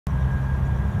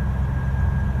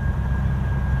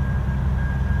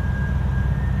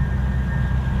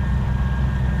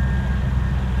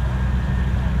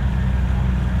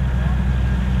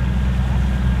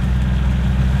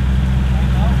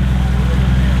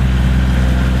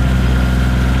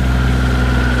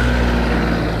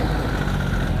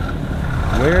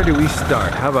do we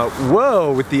start? How about,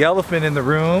 whoa, with the elephant in the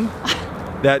room?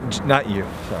 That, not you,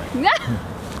 sorry.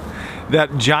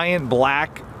 That giant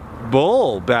black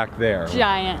bull back there.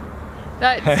 Giant.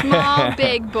 That small,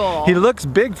 big bull. He looks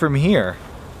big from here.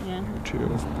 Yeah.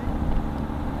 True.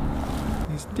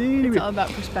 It's all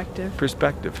about perspective.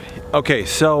 Perspective. Okay,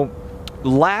 so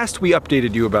last we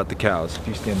updated you about the cows. If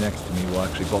you stand next to me, we'll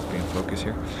actually both be in focus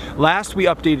here. Last we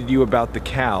updated you about the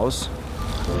cows.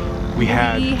 We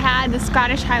had the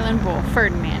Scottish Highland Bull,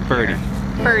 Ferdinand. Ferdy.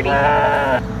 Ferdy.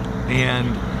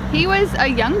 And he was a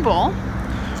young bull.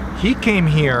 he came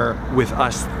here with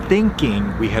us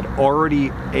thinking we had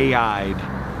already AI'd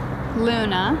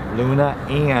Luna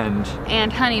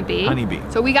and Honeybee.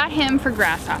 So we got him for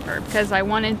Grasshopper because I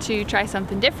wanted to try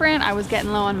something different. I was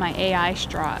getting low on my AI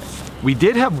straws. We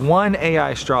did have one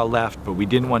AI straw left, but we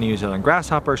didn't want to use it on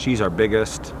Grasshopper. She's our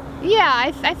biggest. Yeah,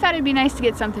 I thought it'd be nice to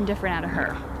get something different out of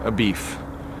her. A beef.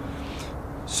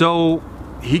 So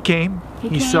he came.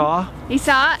 He saw.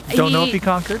 Don't know if he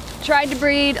conquered. Tried to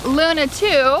breed Luna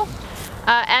too.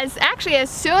 As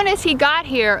soon as he got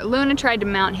here, Luna tried to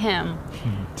mount him.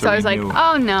 So I was like,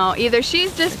 oh no, either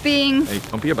she's just being, hey,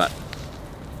 don't be a butt.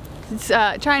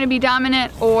 Trying to be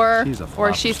dominant, or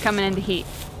she's she's coming into heat.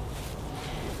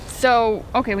 So,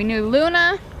 okay, we knew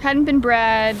Luna hadn't been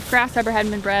bred, Grasshopper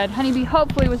hadn't been bred, Honeybee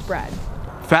hopefully was bred.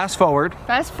 Fast forward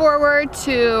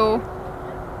to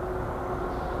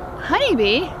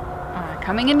Honeybee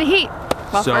coming into heat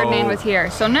while Ferdinand was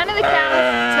here. So none of the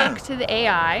cows took to the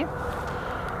AI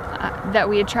that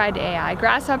we had tried to AI.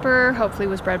 Grasshopper hopefully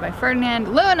was bred by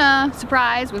Ferdinand. Luna,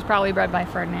 surprise, was probably bred by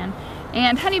Ferdinand.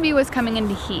 And Honeybee was coming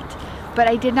into heat. But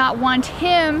I did not want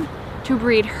him to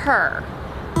breed her.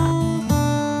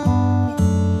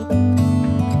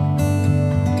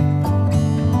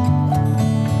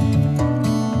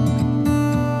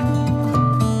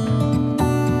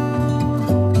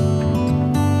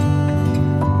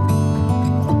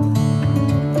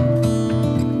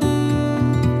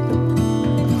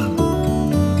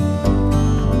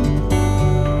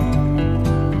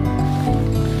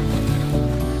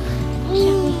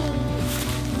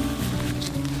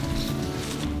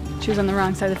 She was on the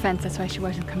wrong side of the fence, that's why she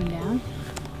wasn't coming down.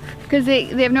 Because they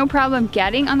have no problem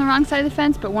getting on the wrong side of the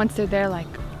fence, but once they're there, like,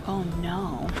 oh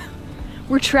no,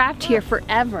 we're trapped here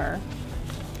forever.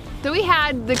 So we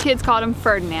had, the kids called him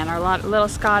Ferdinand, our little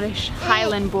Scottish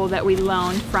Highland Bull that we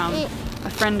loaned from a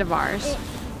friend of ours.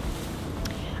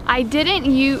 I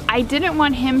didn't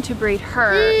want him to breed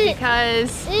her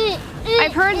because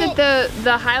I've heard that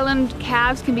the Highland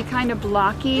calves can be kind of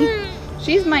blocky.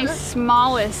 She's my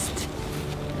smallest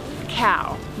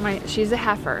cow. She's a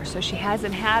heifer, so she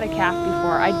hasn't had a calf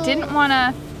before. I didn't want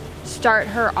to start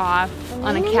her off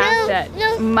on a calf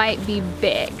that might be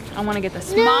big. I want to get the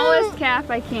smallest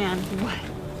calf I can. What?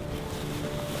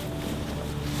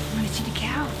 I want to see the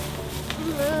cow.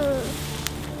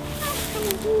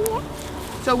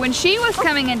 So when she was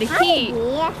coming into heat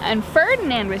and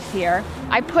Ferdinand was here,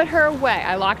 I put her away.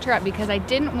 I locked her up because I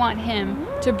didn't want him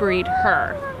to breed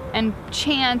her. And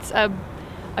chance a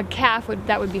calf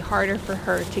that would be harder for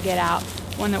her to get out,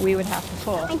 one that we would have to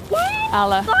pull. A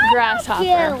la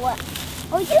Grasshopper.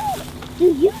 Do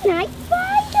you night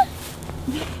fight?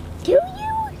 Do you?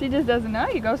 She just doesn't know.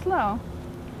 You go slow.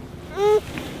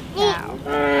 Cow.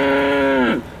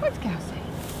 What's cow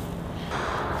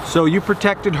saying? So you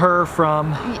protected her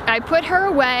from? I put her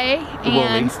away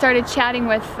and started chatting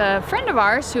with a friend of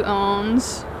ours who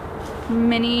owns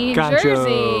Mini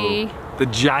Jersey. The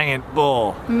giant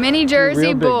bull. Mini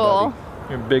Jersey bull.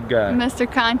 You're a big guy.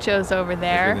 Mr. Concho's over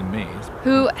there. Bigger than me.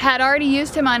 Who had already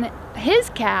used him on his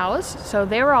cows, so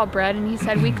they were all bred, and he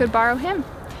said we could borrow him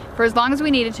for as long as we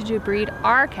needed to breed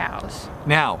our cows.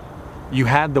 Now, you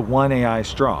had the one AI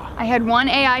straw. I had one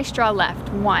AI straw left,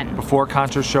 one. Before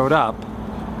Concho showed up,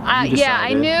 yeah,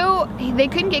 I knew they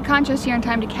couldn't get Conchos here in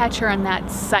time to catch her on that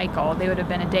cycle. They would have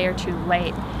been a day or two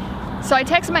late. So I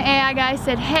texted my AI guy,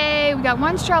 said, hey, we got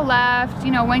one straw left, you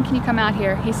know, when can you come out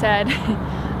here? He said,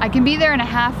 I can be there in a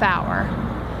half hour,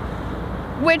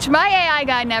 which my AI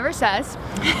guy never says.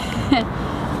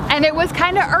 And it was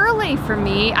kind of early for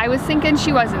me. I was thinking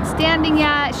she wasn't standing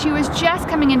yet. She was just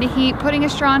coming into heat. Putting a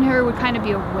straw on her would kind of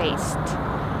be a waste.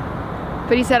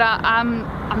 But he said,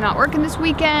 I'm not working this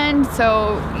weekend,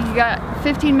 so you got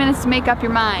 15 minutes to make up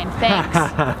your mind.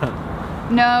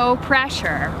 Thanks. No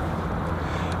pressure.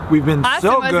 We've been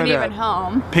so good at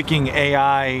home. Picking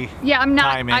AI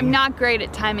timing. I'm not great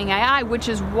at timing AI, which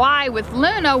is why with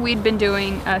Luna we'd been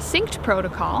doing a synced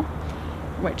protocol,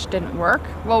 which didn't work.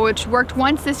 Well, which worked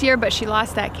once this year, but she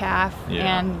lost that calf,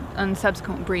 and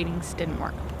subsequent breedings didn't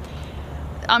work.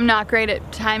 I'm not great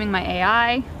at timing my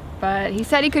AI. But he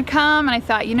said he could come, and I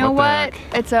thought, you know What what? the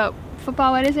heck? It's a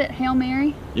football, what is it? Hail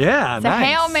Mary? Yeah, It's nice. a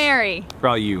Hail Mary. For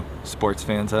all you sports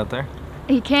fans out there.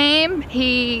 He came,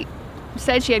 he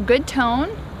said she had good tone,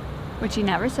 which he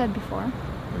never said before.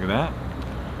 Look at that.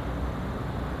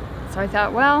 So I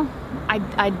thought, well,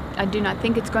 I do not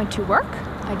think it's going to work.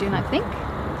 I do not think.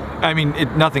 I mean,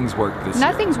 nothing's worked this year.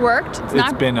 Nothing's worked.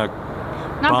 It's been a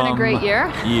not been a great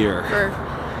year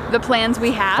for the plans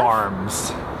we have.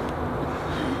 Farms.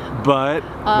 But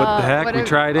what the heck? We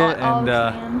tried it, all the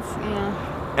plans,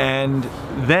 yeah. and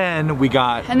then we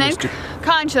got And then Mr.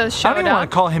 Conchos showed I don't even want up.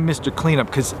 to call him Mr. Cleanup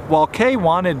because while Kay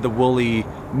wanted the woolly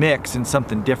mix and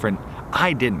something different,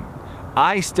 I didn't.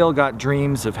 I still got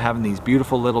dreams of having these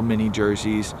beautiful little mini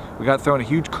jerseys. We got thrown a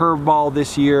huge curveball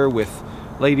this year with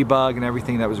Ladybug and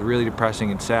everything that was really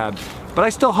depressing and sad. But I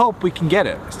still hope we can get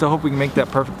it. I still hope we can make that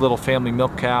perfect little family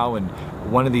milk cow and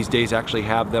one of these days actually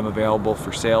have them available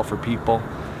for sale for people.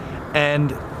 And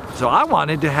so I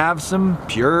wanted to have some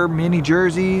pure mini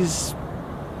jerseys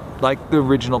like the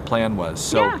original plan was.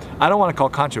 So Yeah. I don't want to call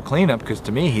Concho Cleanup because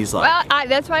to me he's like, Well,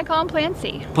 that's why I call him Plan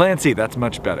C. Plan C, that's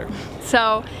much better.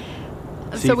 So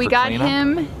C we for got cleanup?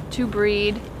 him to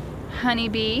breed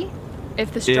honeybee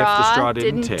if the straw,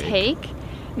 didn't didn't take. take.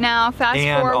 Now fast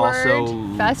And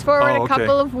also- forward Oh, a okay.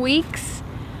 couple of weeks,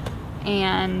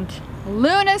 and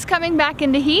Luna's coming back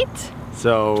into heat,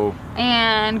 So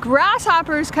and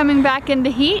Grasshopper's coming back into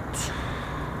heat.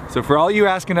 So for all you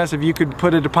asking us if you could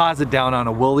put a deposit down on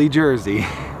a woolly jersey,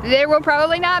 There will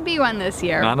probably not be one this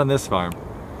year. not on this farm.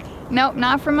 Nope,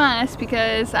 not from us,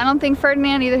 because I don't think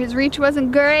Ferdinand, either his reach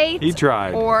wasn't great. He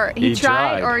tried. Or he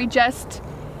tried, tried. or he just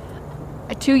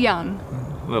too young.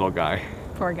 Little guy.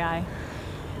 Poor guy.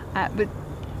 But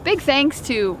big thanks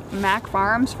to Mac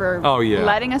Farms for Oh, yeah.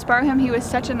 letting us borrow him. He was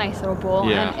such a nice little bull.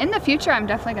 Yeah. And in the future, I'm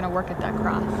definitely going to work at that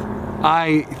cross.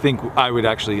 I think I would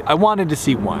actually, I wanted to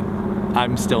see one.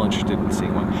 I'm still interested in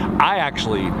seeing one. I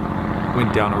actually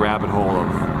went down a rabbit hole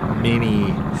of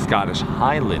mini Scottish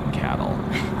Highland cattle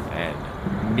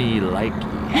and me likey.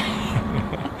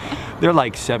 They're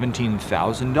like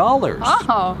 $17,000.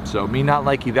 Oh. So me not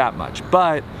likey that much.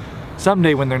 But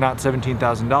someday when they're not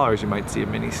 $17,000, you might see a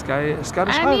mini Scottish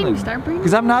Highland. Start breeding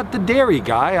Because I'm not the dairy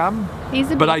guy. He's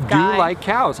a But I beef do guy. like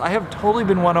cows. I have totally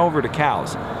been won over to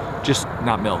cows, just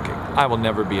not milking. I will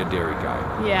never be a dairy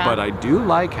guy. Yeah. But I do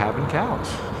like having cows.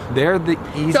 They're the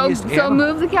easiest So animal.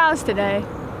 move the cows today.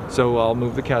 So I'll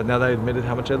move the cows. Now that I admitted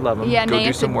how much I love them, Yeah, go now you do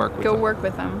have some to work with go them. work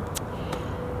with them.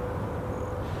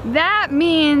 That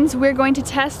means we're going to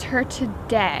test her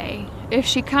today. If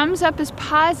she comes up as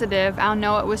positive, I'll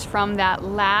know it was from that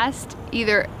last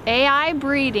either AI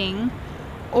breeding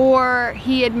or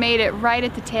he had made it right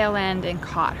at the tail end and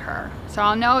caught her. So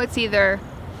I'll know it's either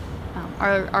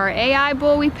our AI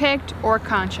bull we picked or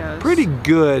Concho's. Pretty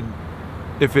good.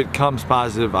 If it comes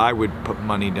positive, I would put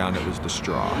money down it was the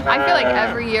straw. I feel like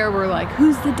every year we're like,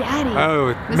 who's the daddy? Oh,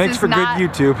 it This makes is for not- good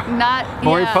YouTube. Not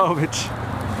Maury yeah. Povich.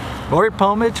 Maury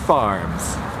Povich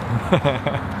Farms.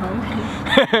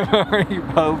 Maury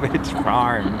Povich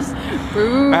Farms.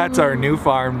 Boo. That's our new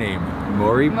farm name.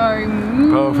 Maury Maury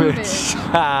Povich.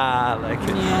 Ah, I like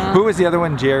it. Yeah. Who was the other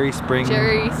one? Jerry Springer?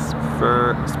 Jerry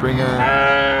Springer.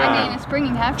 I mean, a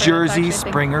springing heifer. that's Jersey actually, I think-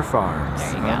 Springer Farms.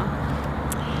 There you go.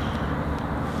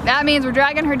 That means we're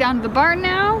dragging her down to the barn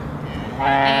now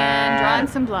and drawing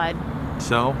some blood.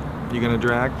 So, you gonna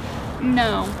drag?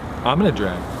 No. I'm gonna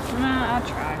drag. I'll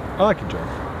try. Oh, I can drag.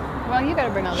 Well, you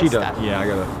gotta bring all this She does. stuff. Yeah, I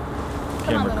got a Come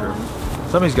camera on, little crew.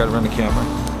 Somebody's got to run the camera.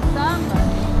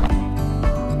 Somebody.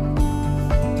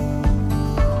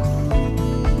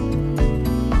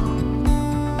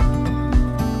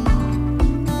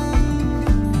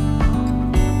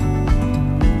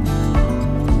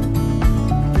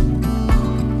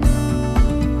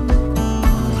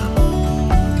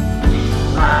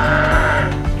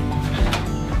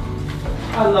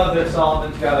 I love that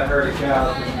Solomon's got a herd of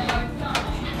cows.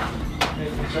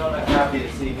 Makes me so happy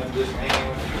to see him just hanging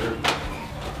with the group.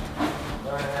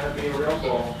 Learning how to be a real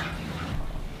bull.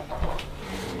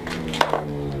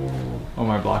 Oh, am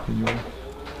I blocking you?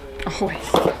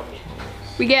 Always.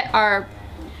 We get our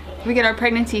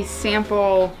pregnancy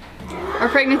sample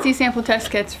test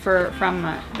kits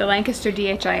from the Lancaster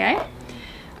DHIA.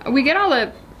 We get all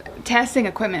the testing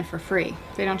equipment for free.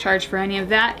 They don't charge for any of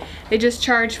that. They just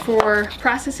charge for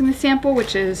processing the sample,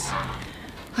 which is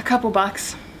a couple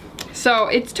bucks. So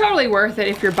it's totally worth it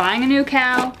if you're buying a new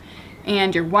cow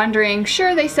and you're wondering,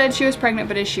 sure, they said she was pregnant,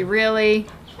 but is she really?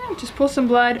 Yeah, just pull some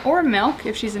blood or milk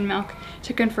if she's in milk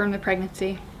to confirm the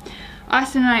pregnancy.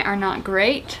 Austin and I are not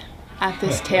great at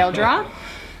this tail draw.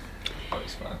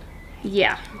 Always fun.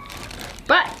 Yeah,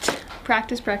 but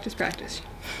practice, practice, practice.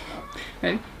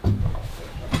 Ready?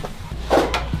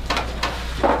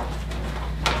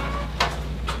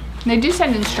 They do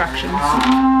send instructions.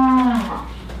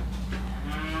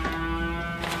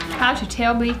 How to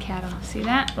tail bleed cattle. See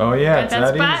that? Oh yeah, Got it's that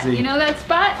not spot? easy. You know that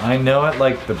spot? I know it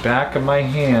like the back of my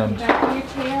hand. Back of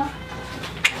your tail.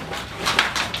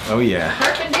 Oh yeah.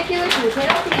 Perpendicular to the tail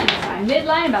at the end line.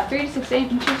 Midline about 3 to 6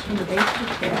 inches from the base of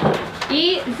the tail.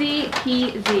 Easy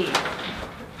peasy.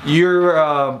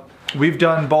 We've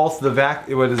done both the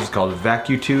what is this called?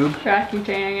 Vacutube?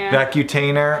 Vacutainer, yeah.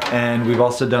 Vacutainer, and we've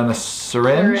also done a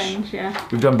syringe. Syringe, yeah.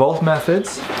 We've done both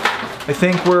methods. I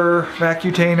think we're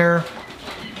Vacutainer.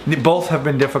 Both have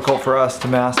been difficult for us to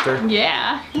master.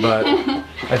 Yeah. But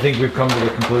I think we've come to the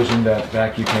conclusion that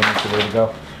Vacutainer is the way to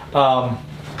go.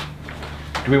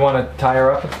 Do we want to tie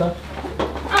her up and stuff?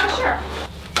 Oh, sure.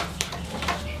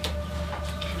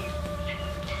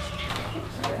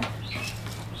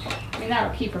 I mean,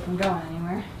 that'll keep her from going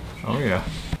anywhere. Oh yeah.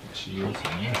 She is.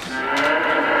 Yes.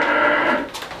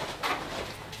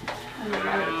 And we got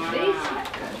her at the base. That's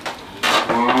good.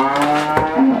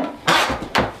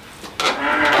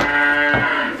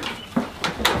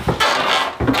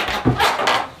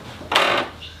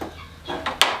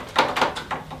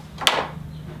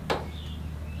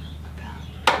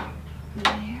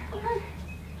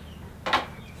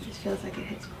 Feels like it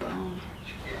hits bone.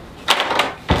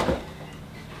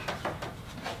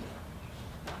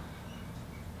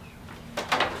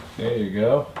 There you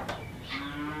go.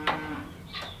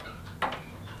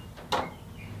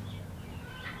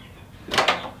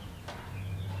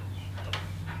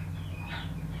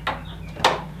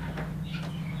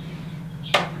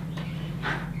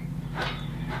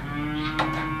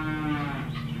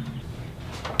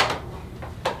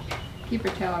 Keep her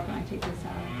tail up when I take this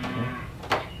out.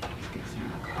 Let's get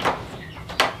some alcohol.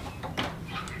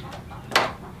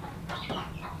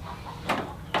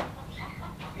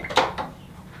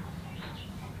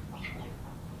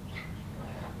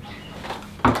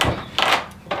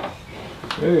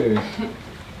 Hey.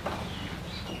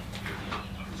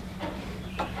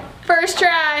 First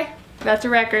try. That's a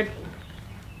record.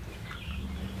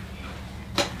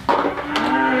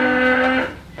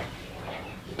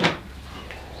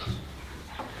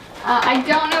 I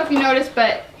don't know if you noticed,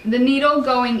 but the needle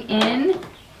going in,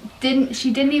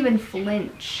 she didn't even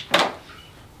flinch.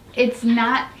 It's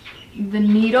not the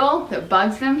needle that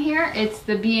bugs them here, it's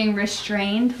the being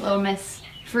restrained. Little Miss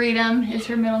Freedom is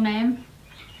her middle name.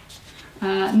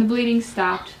 And the bleeding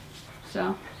stopped,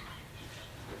 so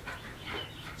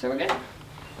we're good.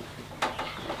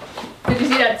 Did you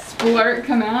see that splurt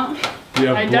come out?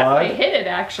 Yeah, I blood? definitely hit it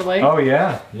actually. Oh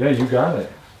yeah, yeah, you got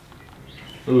it.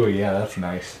 Ooh, yeah, that's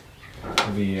nice.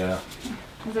 Maybe, Is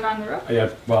it on the rope?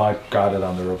 yeah, well, I got it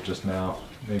on the rope just now.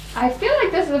 Maybe. I feel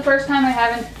like this is the first time I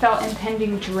haven't felt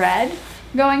impending dread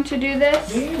going to do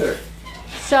this. Me either.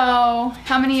 So,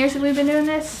 how many years have we been doing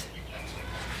this?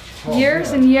 Oh, Years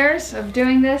yeah. and years of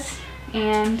doing this,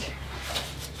 and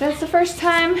that's the first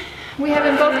time we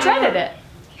haven't both dreaded it.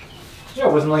 Yeah,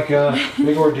 it wasn't like a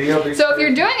big ordeal. So if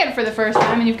you're doing it for the first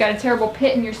time and you've got a terrible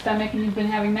pit in your stomach and you've been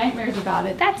having nightmares about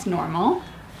it, that's normal.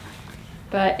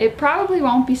 But it probably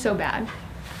won't be so bad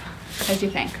as you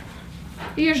think.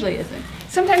 It usually isn't.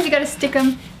 Sometimes you gotta stick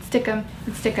them,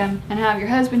 and stick them, and have your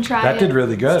husband try it. That did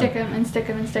really good. Stick them and stick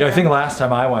them and stick them. Yeah, I think last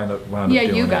time I wound up doing it. Yeah,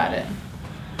 you got it.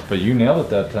 But you nailed it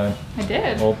that time. I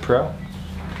did. Old pro.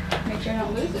 Make sure I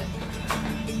don't lose it.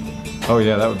 Oh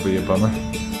yeah, that would be a bummer.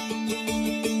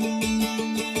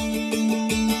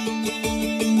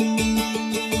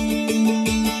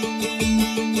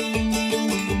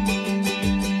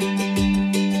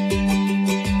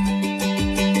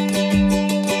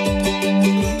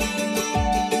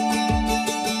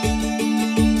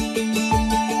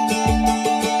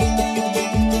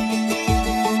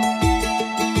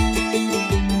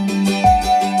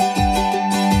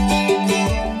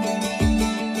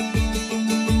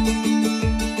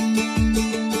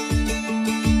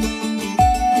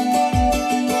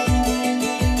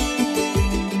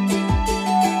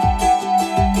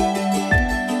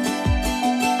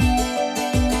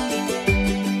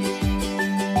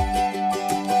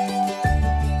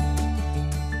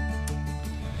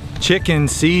 Chicken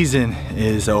season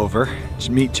is over. It's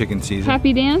meat chicken season.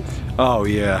 Happy dance? Oh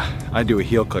yeah, I do a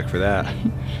heel click for that.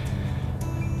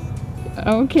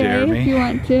 Okay, Dare me. if you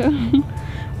want to.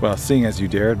 Well, seeing as you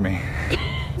dared me.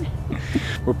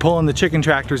 We're pulling the chicken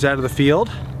tractors out of the field.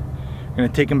 We're gonna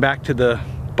take them back to the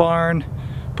barn,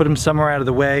 put them somewhere out of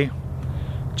the way.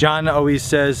 John always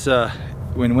says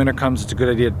when winter comes, it's a good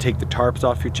idea to take the tarps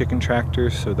off your chicken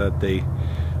tractors so that they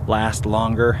last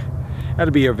longer.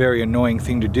 That'd be a very annoying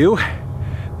thing to do.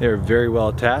 They're very well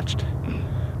attached,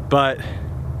 but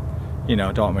you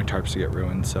know, don't want my tarps to get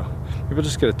ruined, so maybe I'll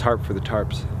just get a tarp for the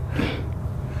tarps.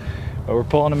 But we're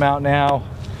pulling them out now.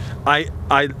 I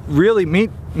really, meat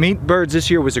birds this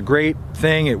year was a great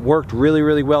thing. It worked really,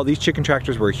 really well. These chicken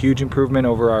tractors were a huge improvement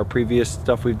over our previous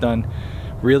stuff we've done.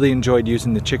 Really enjoyed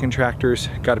using the chicken tractors.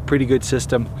 Got a pretty good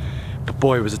system, but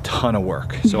boy, it was a ton of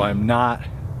work. So I'm not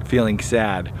feeling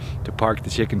sad to park the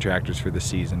chicken tractors for the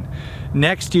season.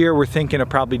 Next year, we're thinking of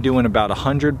probably doing about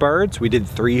 100 birds. We did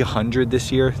 300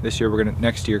 this year. This year,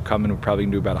 next year coming, we're probably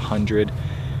gonna do about 100,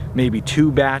 maybe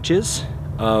 2 batches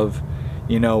of,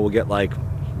 you know, we'll get like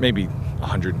maybe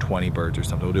 120 birds or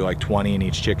something. We'll do like 20 in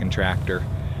each chicken tractor,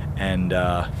 and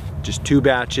just 2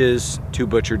 batches, 2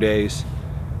 butcher days.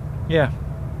 Yeah,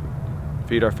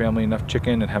 feed our family enough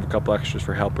chicken and have a couple extras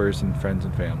for helpers and friends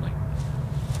and family.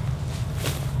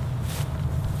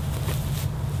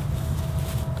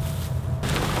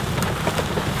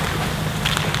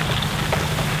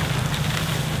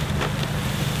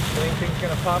 Anything's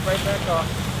gonna pop right back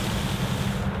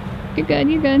off. You're good,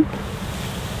 you're good.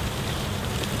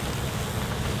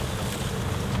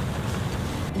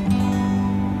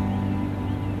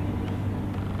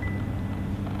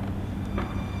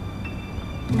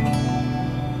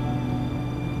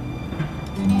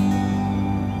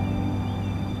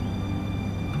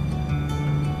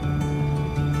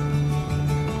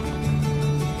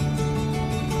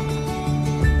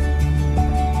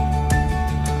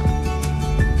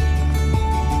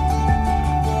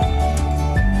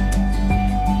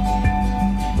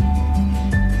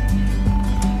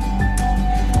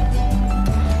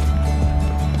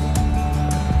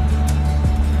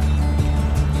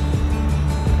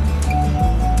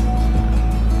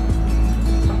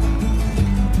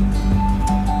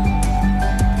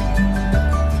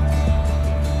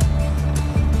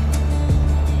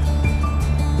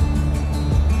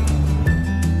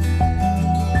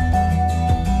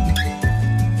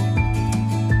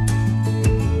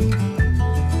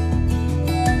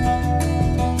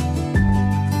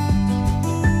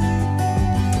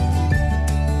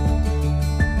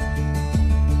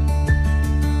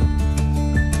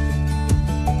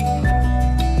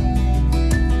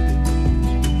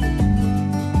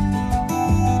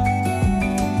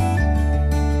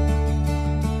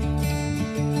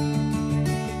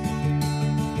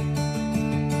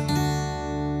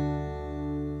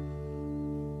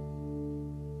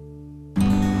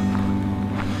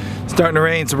 Starting to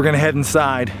rain, so we're gonna head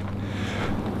inside.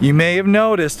 You may have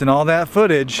noticed in all that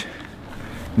footage,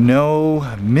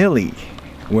 no Millie.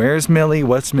 Where's Millie?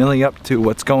 What's Millie up to?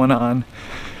 What's going on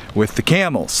with the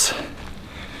camels?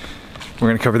 We're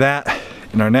gonna cover that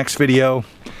in our next video.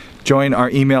 Join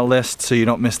our email list so you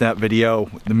don't miss that video.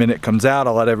 The minute it comes out,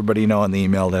 I'll let everybody know on the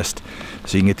email list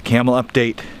so you can get the camel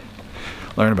update,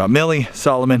 learn about Millie,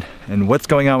 Solomon, and what's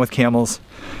going on with camels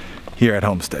here at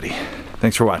Homesteady.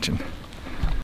 Thanks for watching.